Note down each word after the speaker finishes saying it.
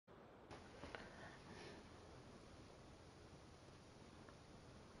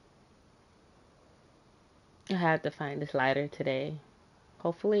I have to find this lighter today.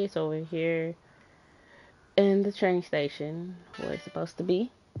 Hopefully it's over here in the train station where it's supposed to be.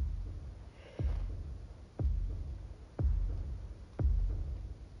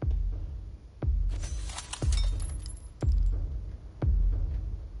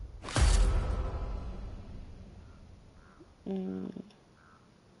 Mm.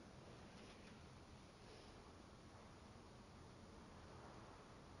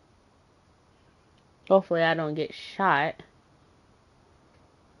 Hopefully I don't get shot.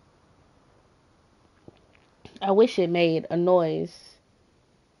 I wish it made a noise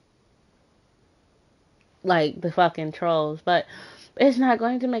like the fucking trolls, but it's not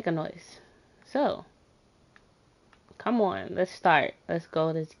going to make a noise. So, come on, let's start. Let's go,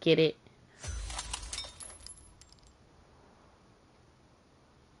 let's get it.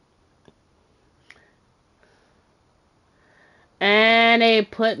 And they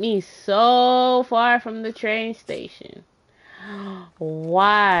put me so far from the train station.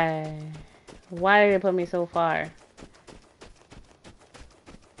 Why? Why did they put me so far?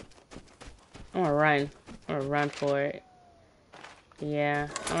 I'm gonna run. I'm gonna run for it. Yeah,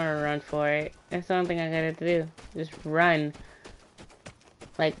 I'm gonna run for it. That's the only thing I gotta do. Just run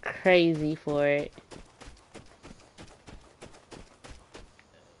like crazy for it.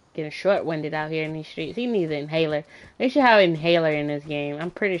 Getting short-winded out here in these streets. He needs an inhaler. They should have an inhaler in this game. I'm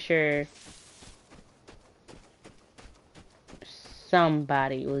pretty sure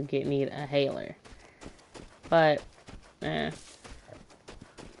somebody would need a inhaler. But,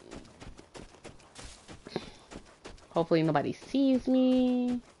 hopefully nobody sees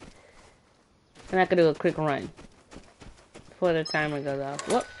me. And I could do a quick run before the timer goes off.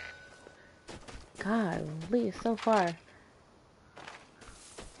 Whoop. God, it's so far.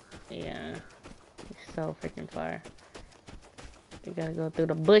 Yeah, it's so freaking far. You gotta go through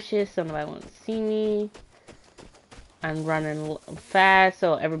the bushes so nobody won't see me. I'm running fast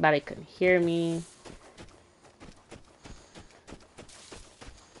so everybody can hear me.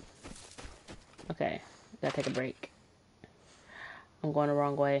 Okay, gotta take a break. I'm going the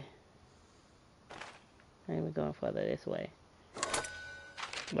wrong way. I ain't even going further this way.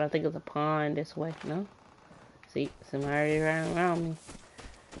 But I think it's a pond this way. No? See, somebody around me.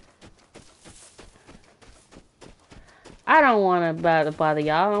 I don't want to bother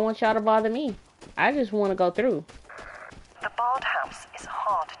y'all. I don't want y'all to bother me. I just want to go through. The barred house is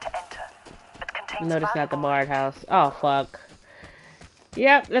hard to enter, but contains No, it's not the barred house. Oh, fuck.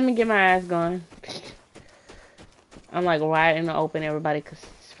 Yep, let me get my ass going. I'm like right in the open. Everybody could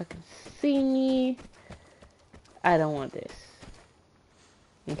fucking see me. I don't want this.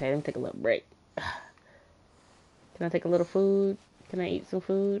 Okay, let me take a little break. Can I take a little food? Can I eat some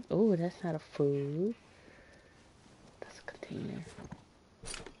food? Oh, that's not a food. That's a container.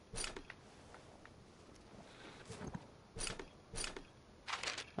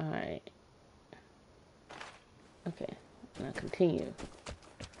 Alright. Okay, now continue.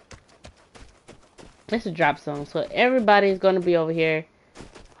 It's a drop zone, so everybody's gonna be over here.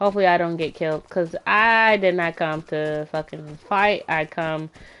 Hopefully I don't get killed, because I did not come to fucking fight. I come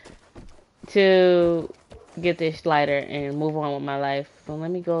to get this lighter and move on with my life. So let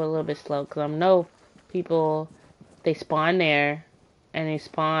me go a little bit slow, because I know people, they spawn there, and they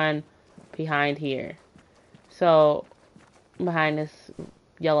spawn behind here. So, behind this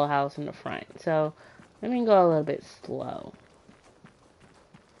yellow house in the front. So, let me go a little bit slow.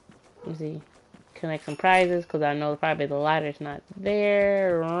 You see? Collect some prizes, because I know probably the lighter's not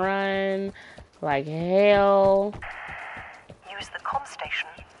there. Run like hell. Use the comm station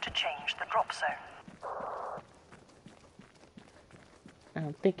to change the drop zone.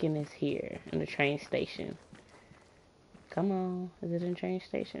 I'm thinking it's here in the train station. Come on, is it in the train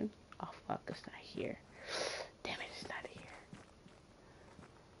station? Oh fuck, it's not here. Damn it, it's not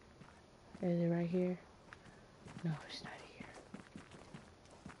here. Is it right here? No, it's not here.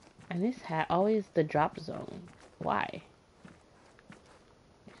 And this hat always the drop zone. Why?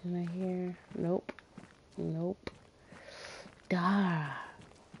 Isn't it here? Nope. Nope. Duh.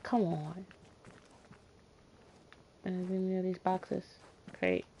 Come on. Is any of these boxes?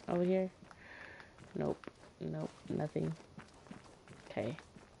 Crate over here? Nope. Nope. Nothing. Okay.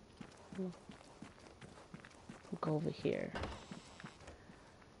 Go over here.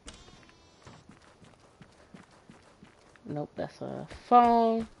 Nope, that's a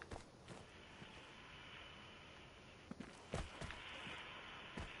phone.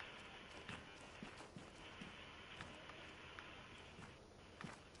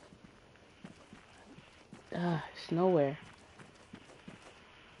 It's nowhere.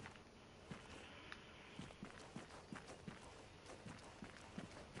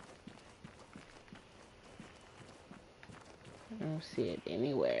 don't see it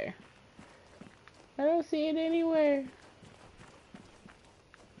anywhere. I don't see it anywhere.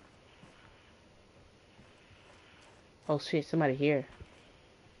 Oh shit, somebody here.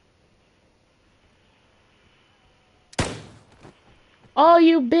 Oh,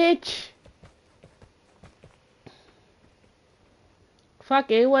 you bitch!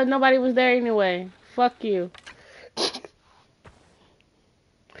 Fuck it, nobody was there anyway. Fuck you.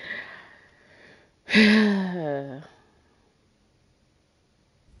 Oh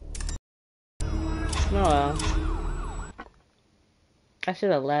well. I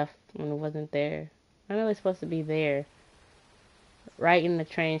should have left when it wasn't there. I know it's supposed to be there. Right in the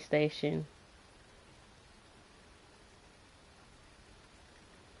train station.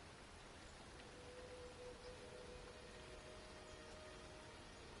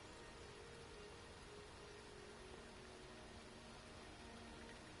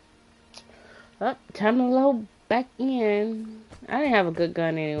 Oh, time to load back in. I didn't have a good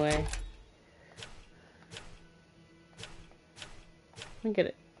gun anyway. Let me get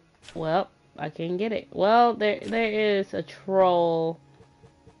it. Well, I can't get it. Well, there is a troll.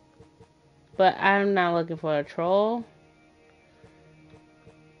 But I'm not looking for a troll.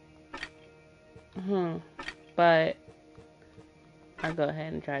 But I'll go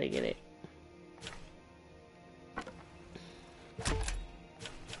ahead and try to get it.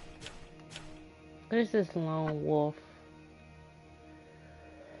 Where's this lone wolf?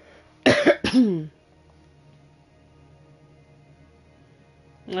 I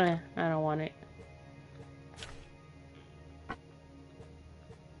don't want it.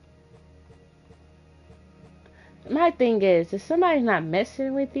 My thing is, if somebody's not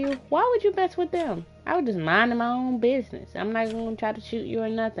messing with you, why would you mess with them? I would just mind my own business. I'm not going to try to shoot you or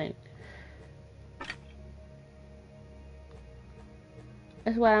nothing.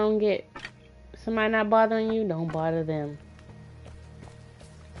 That's what I don't get. Somebody not bothering you, don't bother them.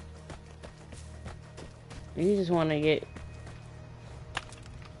 You just want to get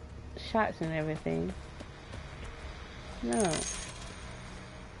shots and everything. No.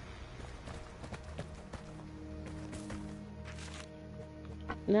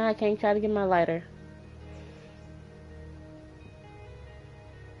 Now I can't try to get my lighter.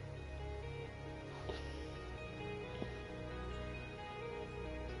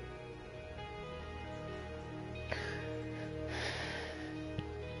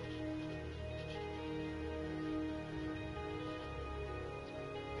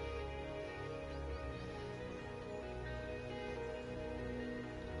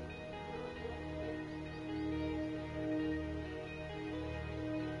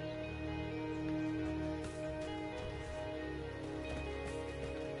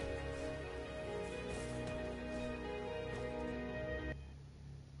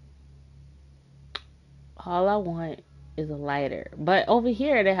 All I want is a lighter. But over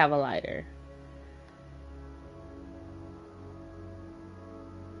here they have a lighter.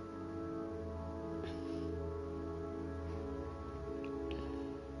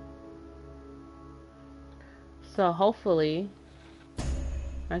 So hopefully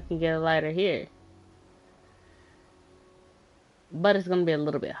I can get a lighter here. But it's gonna be a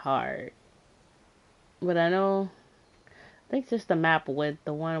little bit hard. But I know, I think it's just the map with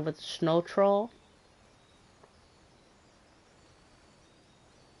the one with the snow troll.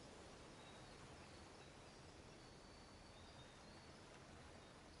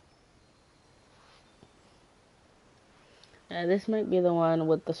 This might be the one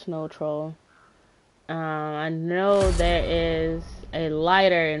with the snow troll. I know there is a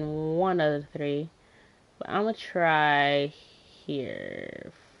lighter in one of the three. But I'm gonna try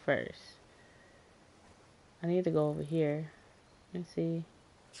here first. I need to go over here and see.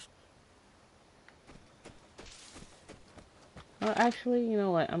 Oh, actually, you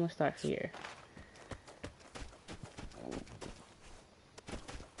know what? I'm gonna start here.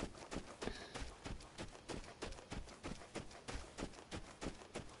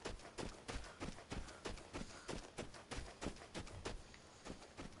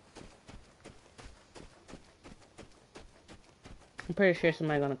 I'm pretty sure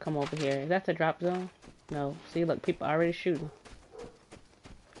somebody's gonna come over here. Is that the drop zone? No. See, look, people are already shooting.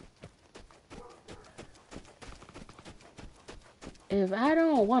 If I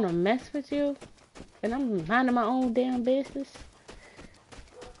don't want to mess with you, and I'm minding my own damn business,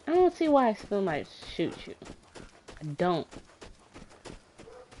 I don't see why I still might shoot you. I don't.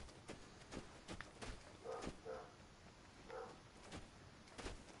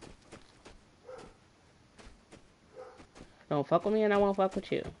 Don't fuck with me and I won't fuck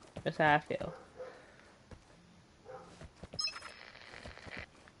with you. That's how I feel.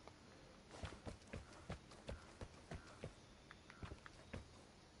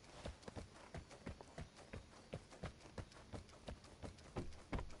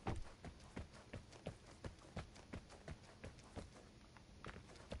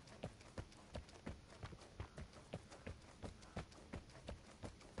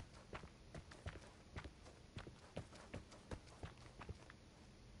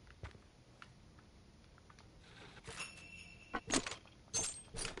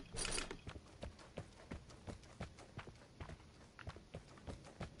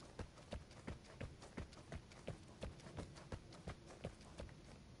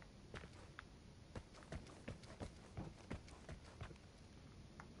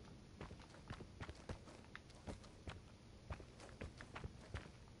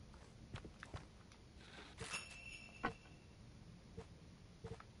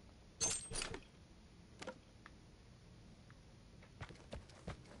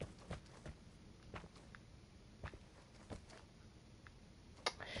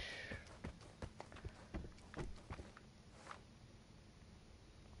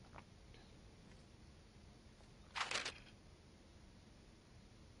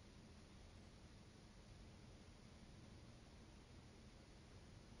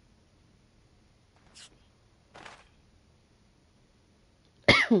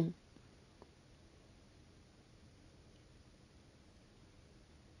 The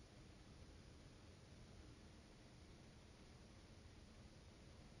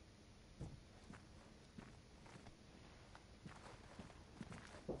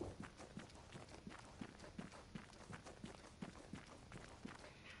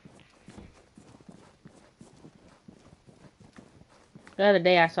other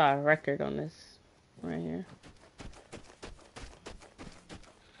day I saw a record on this right here.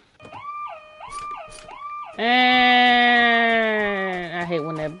 And I hate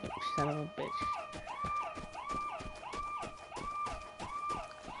when that son of a bitch.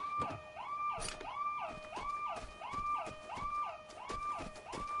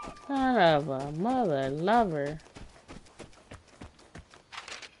 Son of a mother lover.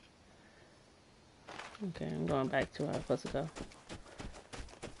 Okay, I'm going back to where I'm supposed to go.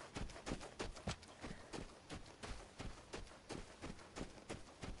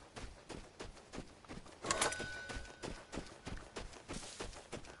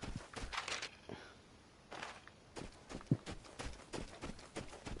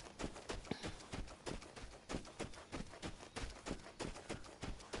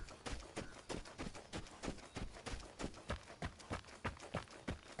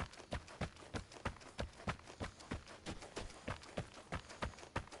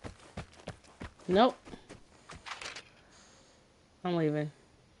 Nope. I'm leaving.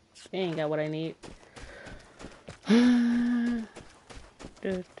 They ain't got what I need. Dun,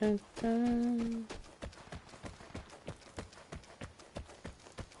 dun, dun.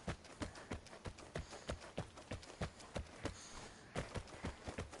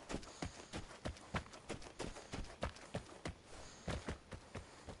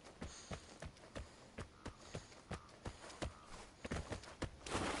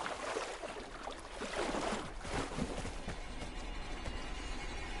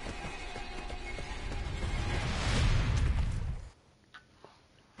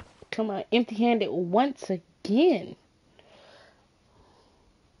 Come on, empty-handed once again.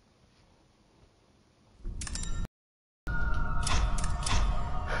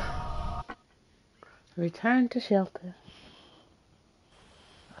 Return to shelter.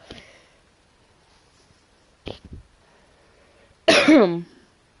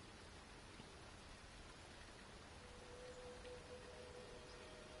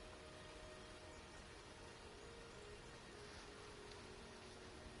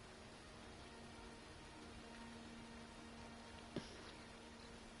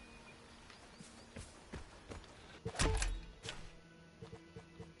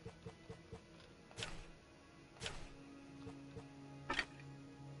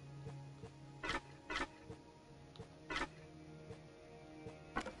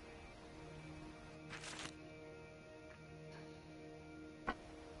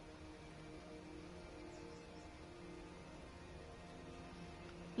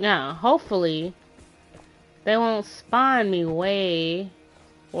 Now, hopefully, they won't spawn me way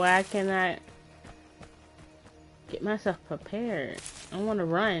where I cannot get myself prepared. I want to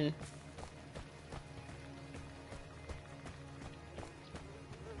run.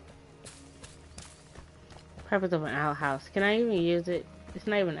 Purpose of an outhouse. Can I even use it? It's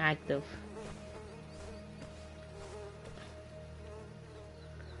not even active.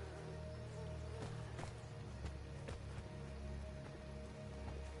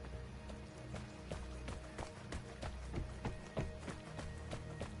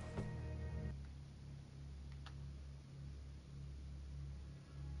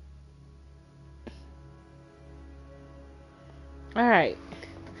 Alright.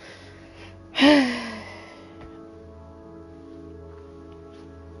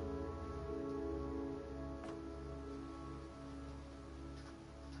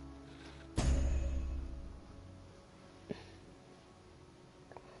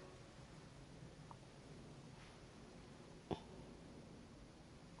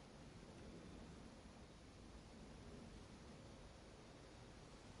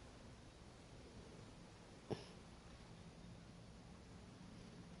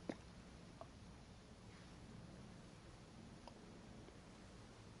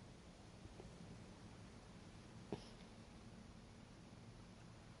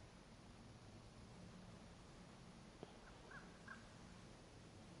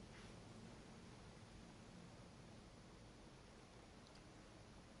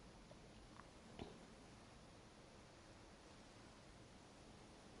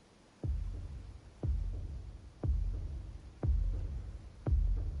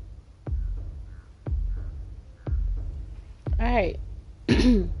 Alright.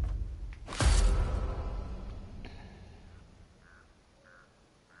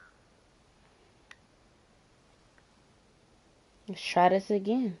 Let's try this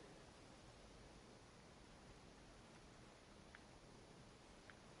again.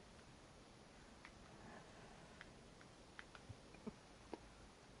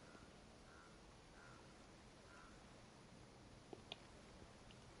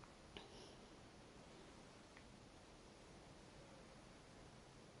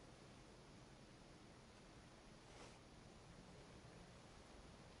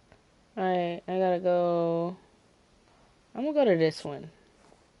 Alright, I gotta go. I'm gonna go to this one.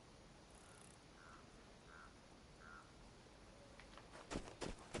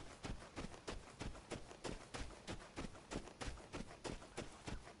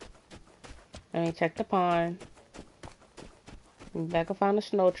 Let me check the pond. Back and find the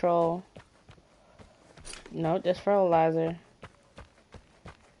snow troll. Nope, just fertilizer.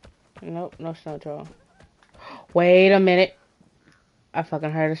 Nope, no snow troll. Wait a minute. I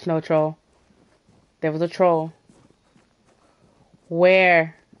fucking heard a snow troll. There was a troll.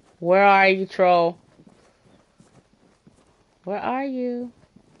 Where? Where are you, troll? Where are you?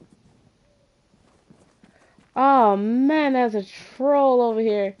 Oh man, there's a troll over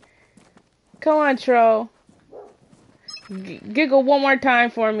here. Come on, troll. Giggle one more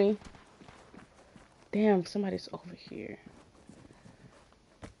time for me. Damn, somebody's over here.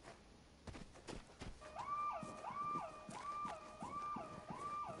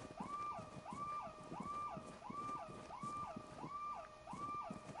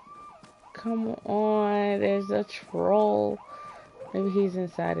 Come on, there's a troll. Maybe he's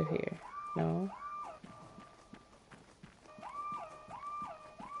inside of here. No.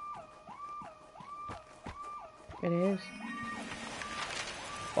 It is.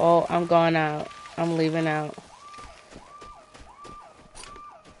 Oh, I'm going out. I'm leaving out.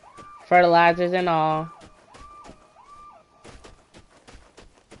 Fertilizers and all.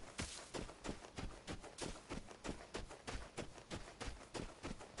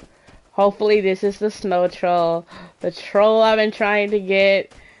 Hopefully this is the snow troll. The troll I've been trying to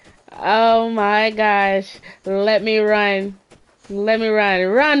get. Oh my gosh. Let me run. Let me run.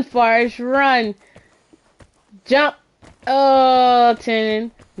 Run, Forrest. Run. Jump. Oh,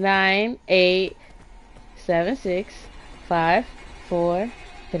 10, 9, 8, 7, 6, 5, 4,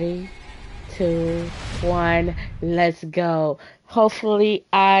 3, 2, 1. Let's go. Hopefully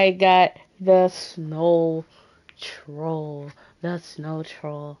I got the snow troll. The snow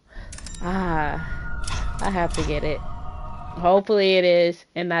troll. I have to get it. Hopefully it is,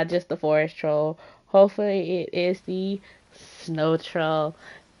 and not just the forest troll. Hopefully it is the snow troll.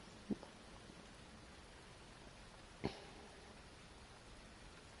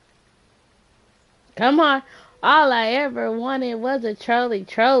 Come on. All I ever wanted was a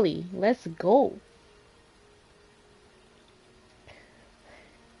trolley. Let's go.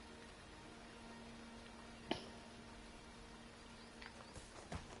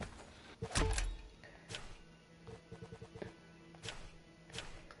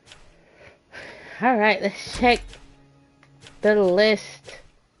 Alright, let's check the list.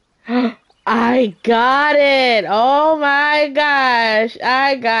 I got it! Oh my gosh!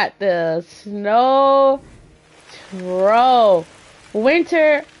 I got the snow troll.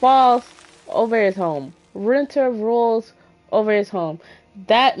 Winter falls over his home. Winter rolls over his home.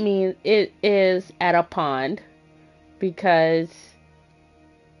 That means it is at a pond. Because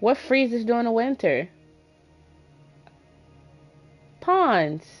what freezes during the winter?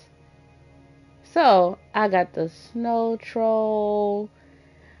 Ponds. So, I got the snow troll.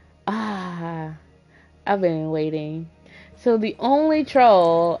 I've been waiting. So the only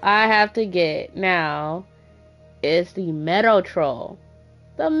troll I have to get now is the meadow troll.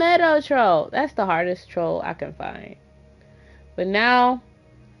 The meadow troll. That's the hardest troll I can find. But now,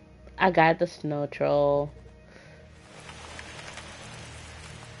 I got the snow troll.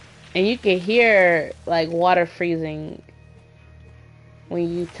 And you can hear, like, water freezing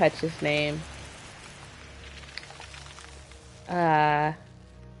when you touch his name.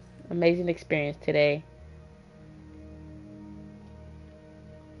 Amazing experience today.